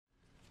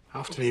How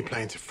often are you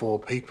playing to 4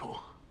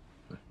 people?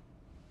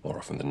 More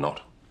often than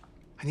not.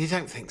 And you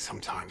don't think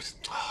sometimes,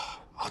 "Oh,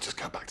 I'll just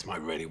go back to my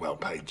really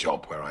well-paid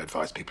job where I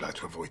advise people how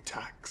to avoid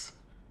tax."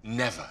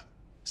 Never.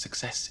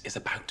 Success is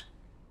about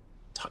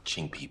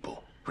touching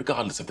people,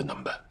 regardless of the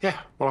number.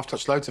 Yeah, well, I've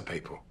touched loads of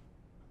people.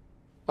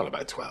 Well,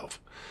 about 12.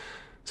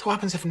 So what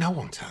happens if no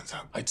one turns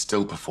up? I'd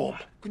still perform.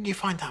 Wouldn't you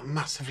find that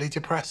massively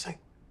depressing?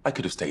 I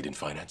could have stayed in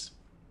finance.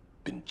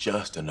 Been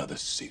just another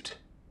suit.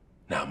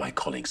 Now my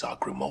colleagues are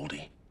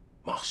Grimaldi,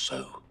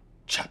 Marceau,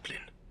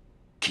 Chaplin,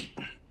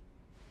 Keaton.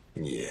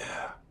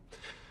 Yeah.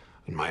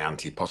 And my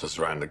auntie potters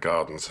around the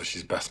garden, so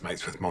she's best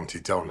mates with Monty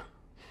Don.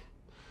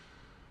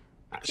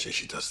 Actually,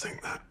 she does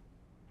think that.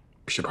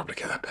 We should probably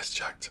get her best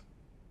checked.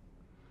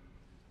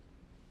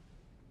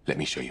 Let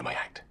me show you my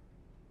act.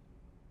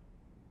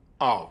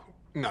 Oh,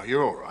 no,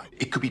 you're all right.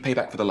 It could be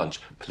payback for the lunch.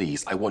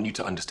 Please, I want you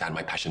to understand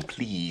my passion,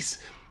 please.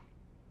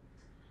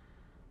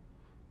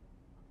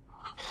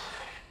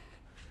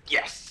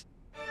 Yes!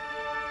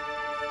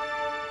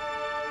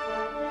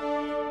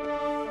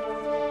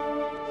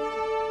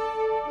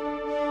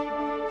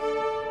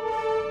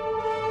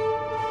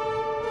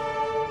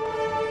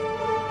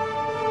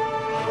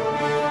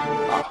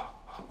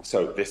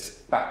 So this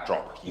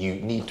backdrop, you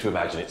need to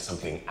imagine it's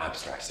something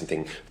abstract,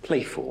 something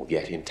playful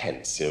yet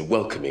intense,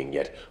 welcoming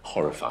yet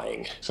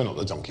horrifying. So not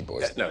the Donkey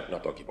Boys? No,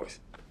 not Donkey Boys.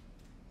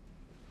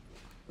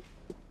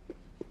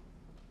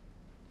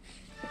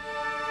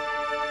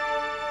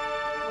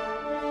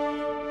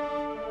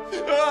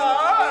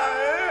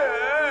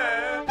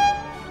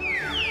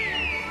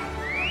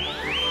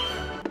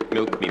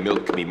 Milk me,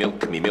 milk me,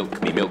 milk me,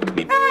 milk me, milk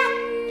me.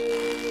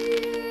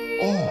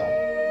 Oh.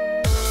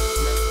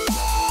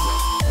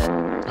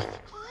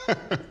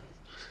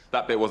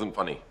 That bit wasn't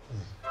funny.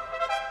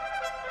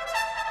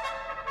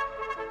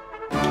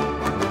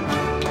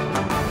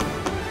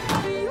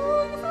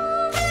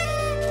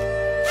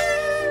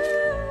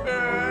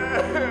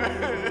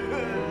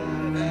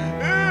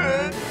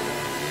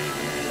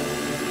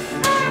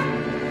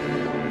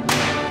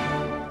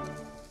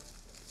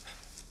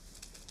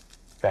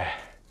 There.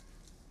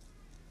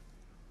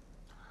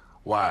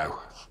 Wow.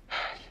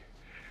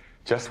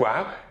 Just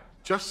wow?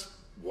 Just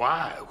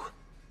wow.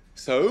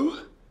 So?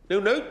 No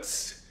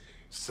notes?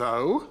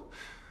 So,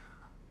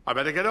 I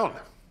better get on.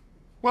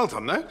 Well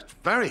done, though.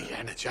 Very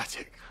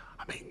energetic.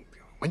 I mean,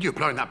 when you were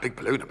blowing that big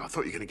balloon up, I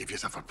thought you were going to give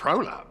yourself a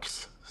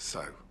prolapse.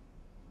 So,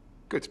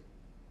 good.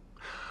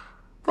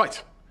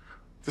 Right.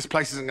 This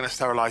place isn't going to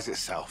sterilize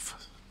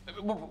itself.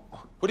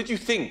 What did you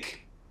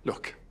think?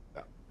 Look,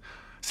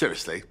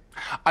 seriously,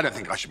 I don't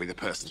think I should be the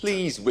person.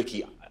 Please,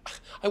 Wicky,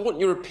 I want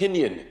your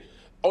opinion.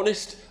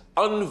 Honest,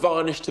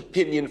 unvarnished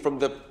opinion from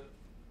the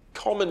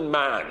common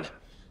man.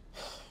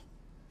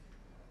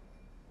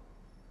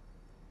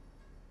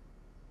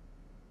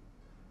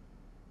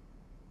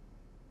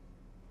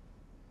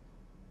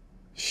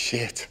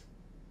 Shit.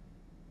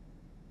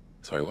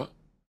 Sorry, what?